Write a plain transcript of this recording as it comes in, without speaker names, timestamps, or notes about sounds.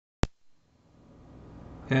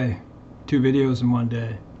Hey, two videos in one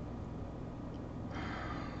day.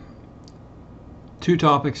 Two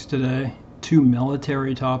topics today, two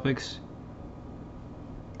military topics.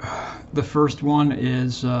 The first one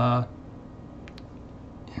is are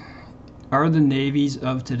the navies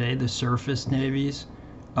of today, the surface navies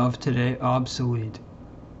of today, obsolete?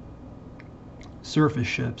 Surface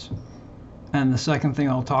ships. And the second thing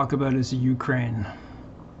I'll talk about is Ukraine.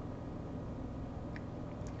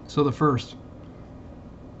 So the first,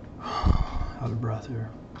 out of breath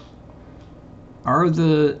here. Are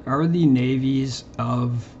the navies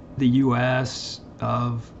of the U.S.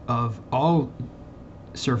 of all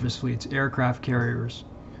surface fleets, aircraft carriers,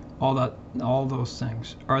 all those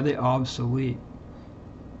things, are they obsolete?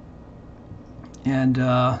 And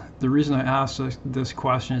the reason I asked this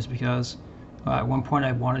question is because at one point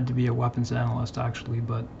I wanted to be a weapons analyst, actually,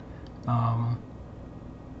 but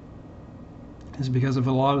it's because of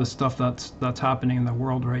a lot of the stuff that's happening in the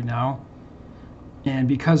world right now. And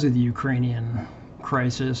because of the Ukrainian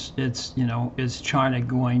crisis, is China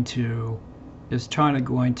going to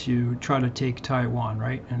try to take Taiwan,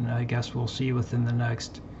 right? And I guess we'll see within the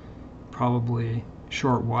next probably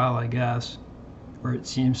short while, I guess, or it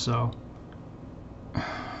seems so.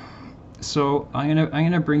 So I'm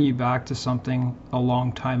gonna bring you back to something a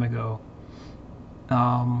long time ago.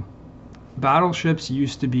 Battleships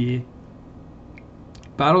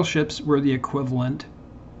were the equivalent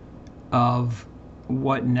of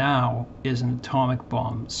what now is an atomic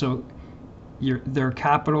bomb. So their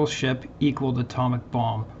capital ship equaled atomic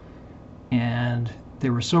bomb, and they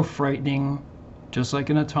were so frightening, just like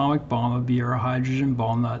an atomic bomb would be, or a hydrogen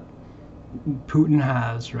bomb that Putin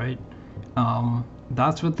has, right?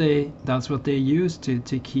 That's what they use to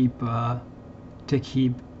keep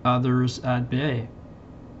others at bay.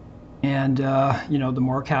 And the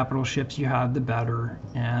more capital ships you had, the better,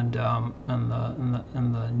 and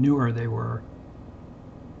the newer they were.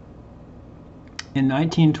 In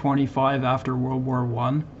 1925, after World War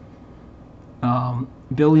I,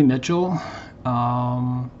 Billy Mitchell,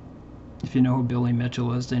 if you know who Billy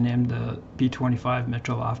Mitchell is, they named the B-25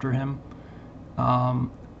 Mitchell after him.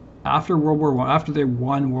 After World War I, after they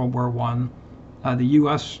won World War I, the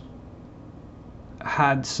U.S.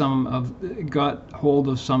 got hold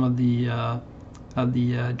of some of the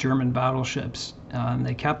German battleships, and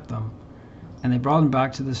they kept them, and they brought them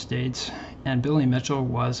back to the States. And Billy Mitchell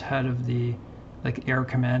was head of the Air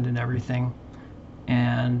Command and everything,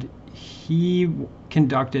 and he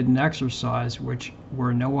conducted an exercise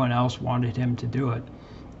where no one else wanted him to do it.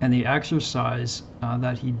 And the exercise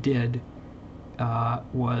that he did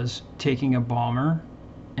was taking a bomber,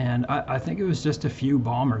 and I think it was just a few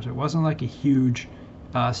bombers. It wasn't like a huge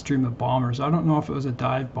stream of bombers. I don't know if it was a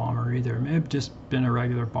dive bomber either. It may have just been a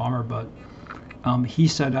regular bomber, but he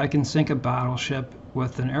said, I can sink a battleship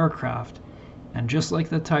with an aircraft. And just like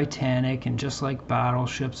the Titanic and just like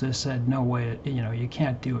battleships, they said, no way, you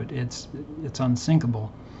can't do it. It's unsinkable.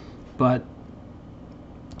 But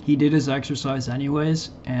he did his exercise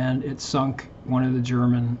anyways, and it sunk one of the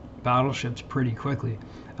German battleships pretty quickly.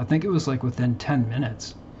 I think it was like within 10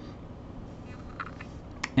 minutes.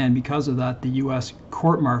 And because of that, the U.S.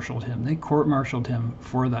 court-martialed him. They court-martialed him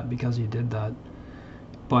for that because he did that.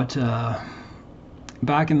 But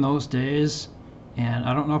back in those days, and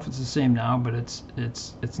I don't know if it's the same now, but it's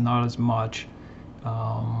not as much.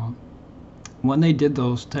 When they did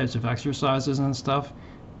those types of exercises and stuff,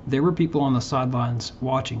 there were people on the sidelines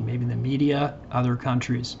watching, maybe the media, other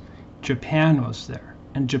countries. Japan was there,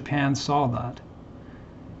 and Japan saw that.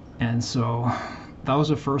 And so that was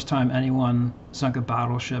the first time anyone sunk a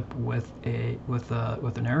battleship with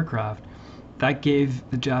an aircraft. That gave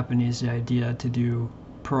the Japanese the idea to do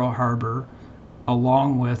Pearl Harbor,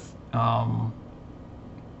 along with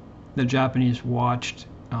the Japanese watched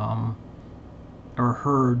or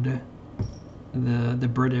heard the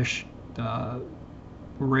British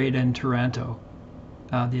raid in Taranto.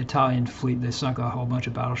 The Italian fleet, they sunk a whole bunch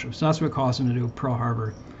of battleships. That's what caused them to do Pearl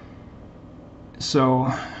Harbor. So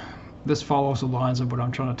this follows the lines of what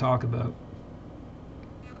I'm trying to talk about.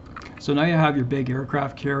 So now you have your big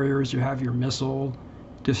aircraft carriers, you have your missile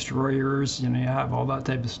destroyers, you have all that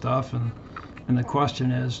type of stuff, and the question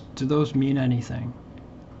is, do those mean anything?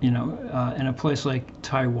 In a place like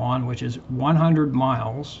Taiwan, which is 100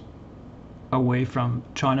 miles away from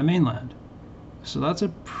China mainland. So that's a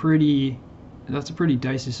pretty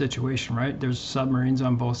dicey situation, right? There's submarines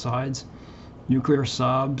on both sides, nuclear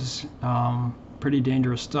subs, pretty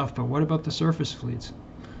dangerous stuff. But what about the surface fleets?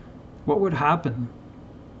 What would happen?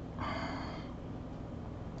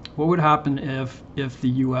 What would happen if the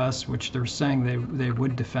U.S., which they're saying they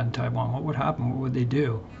would defend Taiwan, what would happen? What would they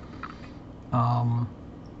do?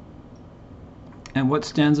 And what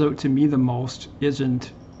stands out to me the most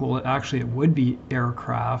isn't, well, actually it would be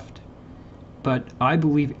aircraft, but I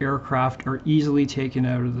believe aircraft are easily taken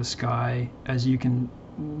out of the sky, as you can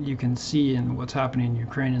see in what's happening in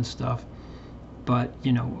Ukraine and stuff. But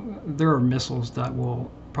there are missiles that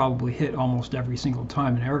will probably hit almost every single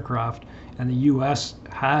time an aircraft, and the U.S.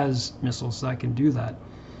 has missiles that can do that.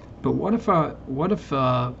 But what if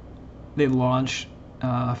they launch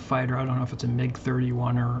a fighter? I don't know if it's a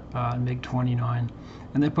MiG-31 or MiG-29,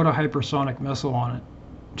 and they put a hypersonic missile on it,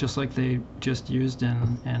 just like they just used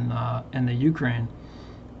in the Ukraine.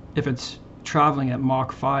 If it's traveling at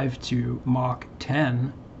Mach 5 to Mach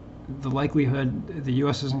 10, the likelihood the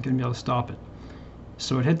U.S. isn't going to be able to stop it.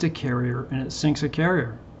 So it hits a carrier and it sinks a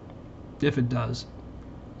carrier, if it does.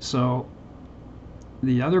 So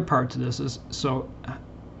the other part to this is, so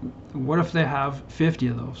what if they have 50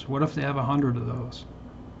 of those? What if they have 100 of those?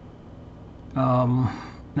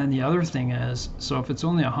 Then the other thing is, so if it's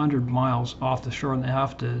only 100 miles off the shore and they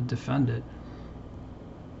have to defend it,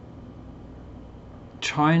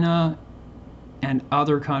 China and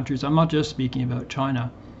other countries, I'm not just speaking about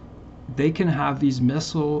China, they can have these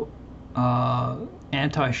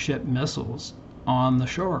anti-ship missiles on the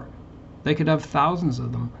shore. They could have thousands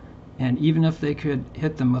of them. And even if they could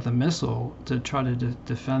hit them with a missile to try to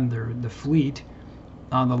defend the fleet,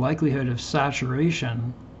 the likelihood of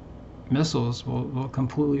saturation, missiles will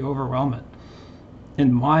completely overwhelm it.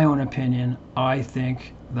 In my own opinion, I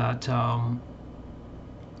think that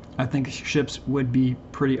ships would be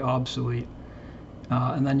pretty obsolete.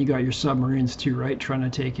 And then you got your submarines too, right? Trying to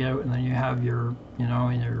take out, and then you have your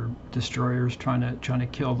destroyers trying to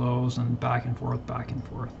kill those, and back and forth, back and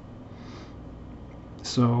forth.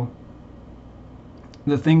 So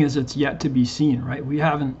the thing is, it's yet to be seen, right? We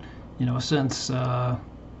haven't, since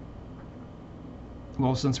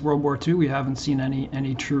World War II, we haven't seen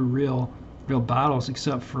any true real battles,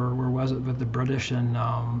 except for, where was it, with the British and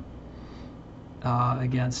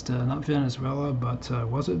against not Venezuela, but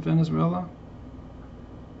was it Venezuela?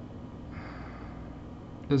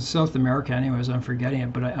 It was South America, anyways. I'm forgetting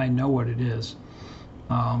it, but I know what it is.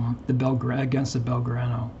 Against the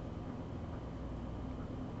Belgrano.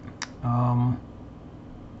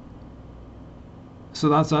 So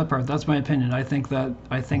that's that part. That's my opinion. I think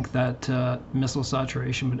that missile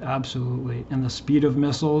saturation would absolutely, and the speed of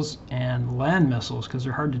missiles and land missiles, because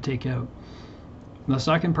they're hard to take out. The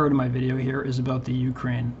second part of my video here is about the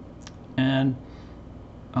Ukraine, and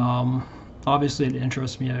obviously it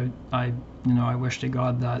interests me. I wish to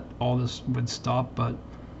God that all this would stop. But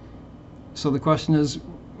so the question is,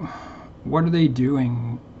 what are they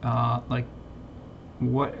doing?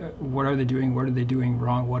 What are they doing? What are they doing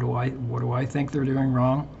wrong? What do I think they're doing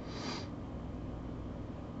wrong?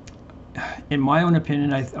 In my own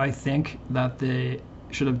opinion, I think that they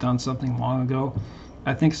should have done something long ago.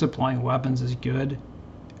 I think supplying weapons is good,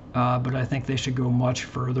 but I think they should go much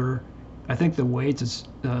further. I think the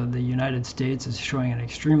United States is showing an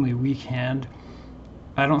extremely weak hand.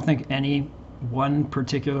 I don't think any one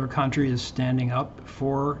particular country is standing up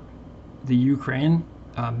for the Ukraine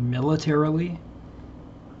militarily.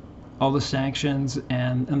 All the sanctions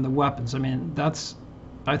and the weapons. I mean,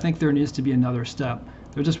 I think there needs to be another step.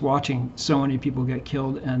 They're just watching so many people get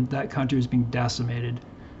killed, and that country is being decimated.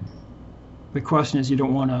 The question is, you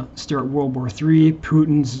don't want to start World War III.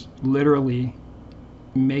 Putin's literally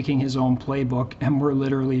making his own playbook, and we're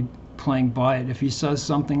literally playing by it. If he says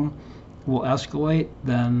something will escalate,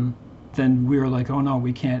 then we're like, oh no,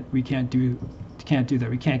 we can't do that.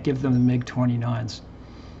 We can't give them the MiG-29s.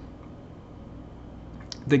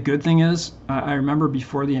 The good thing is, I remember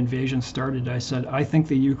before the invasion started, I said, I think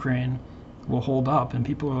the Ukraine will hold up. And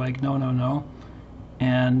people were like, no, no, no.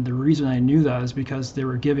 And the reason I knew that is because they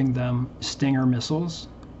were giving them Stinger missiles,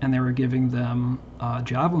 and they were giving them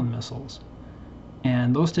Javelin missiles.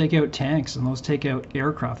 And those take out tanks, and those take out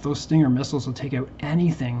aircraft. Those Stinger missiles will take out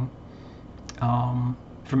anything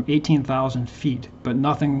from 18,000 feet, but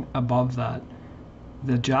nothing above that.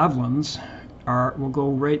 The Javelins will go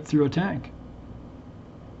right through a tank.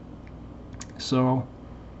 So,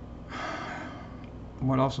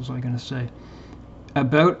 what else was I going to say?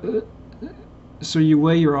 So you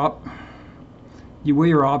weigh your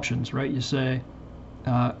options, right? You say,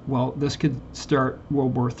 well, this could start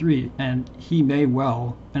World War III, and he may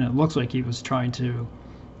well, and it looks like he was trying to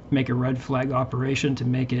make a red flag operation to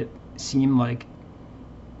make it seem like,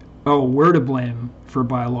 oh, we're to blame for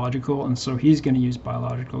biological, and so he's going to use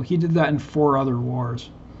biological. He did that in 4 other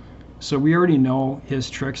wars. So we already know his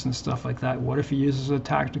tricks and stuff like that. What if he uses a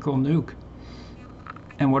tactical nuke?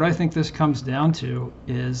 And what I think this comes down to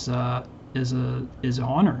is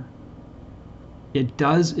honor. it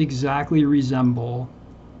does exactly resemble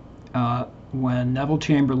when Neville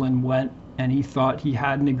Chamberlain went and he thought he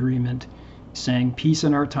had an agreement saying peace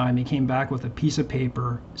in our time. He came back with a piece of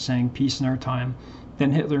paper saying peace in our time.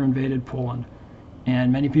 Then Hitler invaded Poland.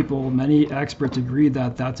 And many people, many experts agree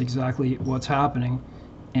that that's exactly what's happening.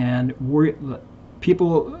 And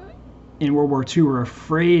people in World War II were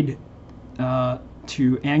afraid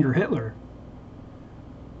to anger Hitler.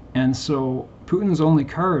 And so Putin's only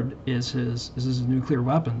card is his nuclear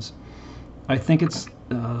weapons. I think it's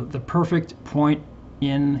the perfect point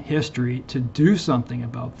in history to do something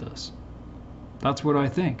about this. That's what I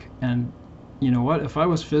think. And you know what? If I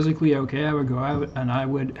was physically okay, I would go out and I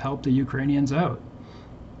would help the Ukrainians out.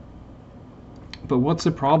 But what's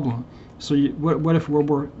the problem? So what if World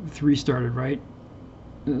War III started, right?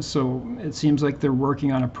 So it seems like they're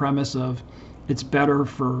working on a premise of it's better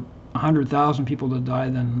for 100,000 people to die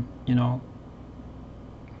than,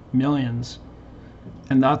 millions.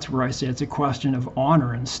 And that's where I say it's a question of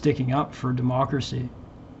honor and sticking up for democracy.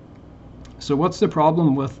 So what's the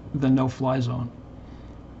problem with the no-fly zone?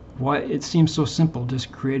 Why it seems so simple,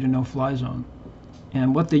 just create a no-fly zone.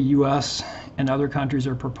 And what the US and other countries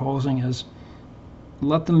are proposing is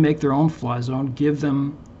let them make their own fly zone, give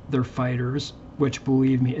them their fighters, which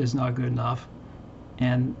believe me is not good enough,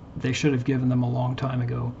 and they should have given them a long time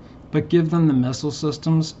ago, but give them the missile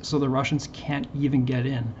systems so the Russians can't even get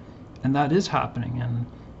in. And that is happening, and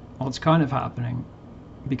well, it's kind of happening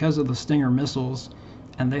because of the Stinger missiles,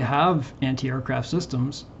 and they have anti-aircraft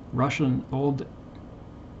systems. Russian old,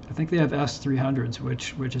 I think they have S-300s,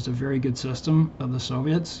 which is a very good system of the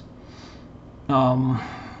Soviets.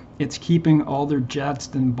 It's keeping all their jets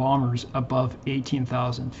and bombers above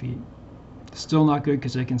 18,000 feet. Still not good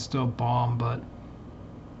because they can still bomb, but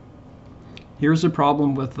here's the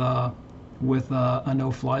problem with a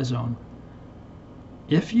no-fly zone.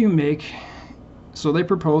 If you make, so they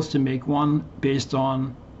propose to make one based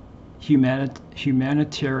on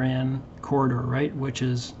humanitarian corridor, right? Which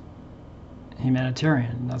is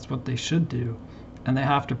humanitarian. That's what they should do, and they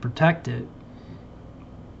have to protect it.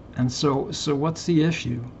 And so what's the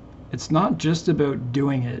issue? It's not just about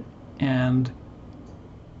doing it, and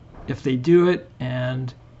if they do it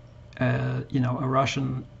and a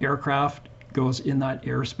Russian aircraft goes in that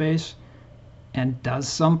airspace and does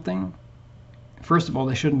something, first of all,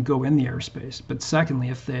 they shouldn't go in the airspace. But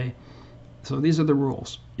secondly, so these are the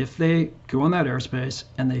rules. If they go in that airspace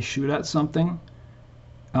and they shoot at something,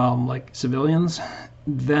 like civilians,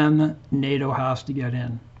 then NATO has to get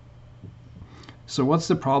in. So what's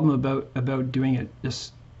the problem about doing it,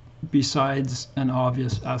 just besides an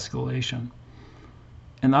obvious escalation?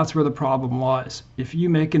 And that's where the problem lies. If you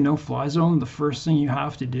make a no-fly zone, the first thing you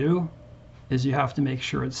have to do is you have to make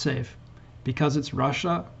sure it's safe. Because it's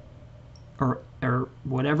Russia or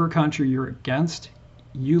whatever country you're against,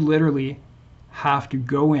 you literally have to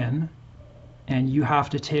go in and you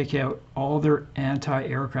have to take out all their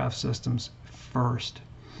anti-aircraft systems first.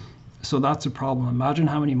 So that's a problem. Imagine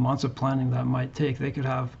how many months of planning that might take. They could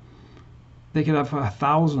have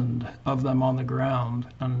 1,000 of them on the ground,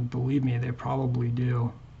 and believe me, they probably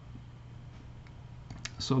do.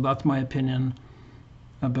 So that's my opinion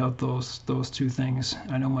about those two things.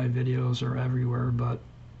 I know my videos are everywhere, but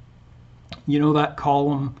that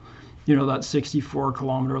column, that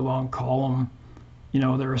 64-kilometer long column, they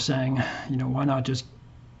were saying, why not just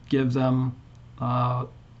give them some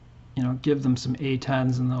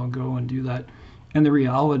A-10s and they'll go and do that. And the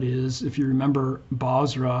reality is, if you remember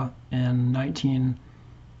Basra in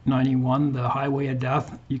 1991, the Highway of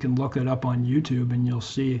Death, you can look it up on YouTube and you'll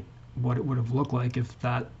see what it would have looked like if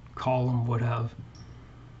that column would have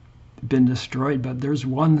been destroyed. But there's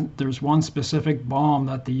one specific bomb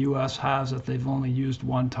that the U.S. has that they've only used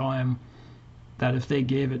one time, that if they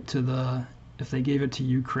gave it to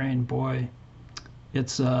Ukraine, boy,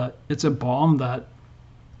 it's a bomb that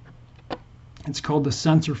it's called the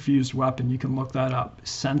sensor fused weapon. You can look that up.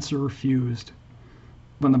 Sensor fused.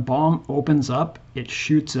 When the bomb opens up, it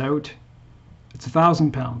shoots out. It's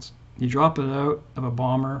 1,000 pounds. You drop it out of a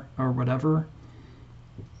bomber or whatever.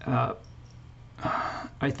 I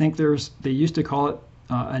think they used to call it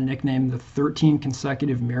a nickname, the 13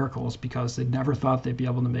 consecutive miracles, because they never thought they'd be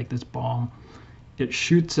able to make this bomb. It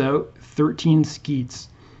shoots out 13 skeets,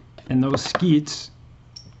 and those skeets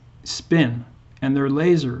spin, and they're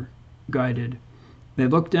laser guided. They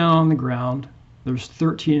look down on the ground. There's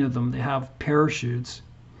 13 of them. They have parachutes,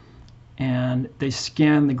 and they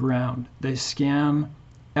scan the ground. They scan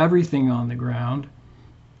everything on the ground.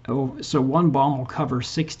 So one bomb will cover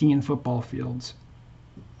 16 football fields.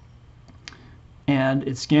 and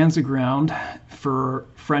it scans the ground for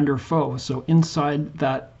friend or foe. So inside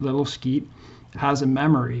that little skeet has a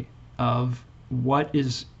memory of what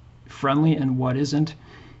is friendly and what isn't,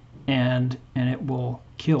 and it will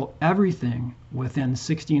kill everything within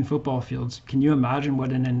 16 football fields. Can you imagine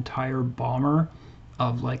what an entire bomber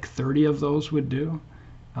of like 30 of those would do?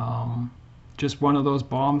 Just one of those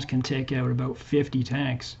bombs can take out about 50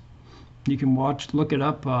 tanks. You can look it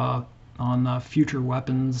up on Future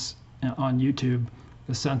Weapons on YouTube,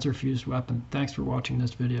 the sensor fused weapon. Thanks for watching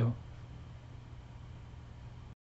this video.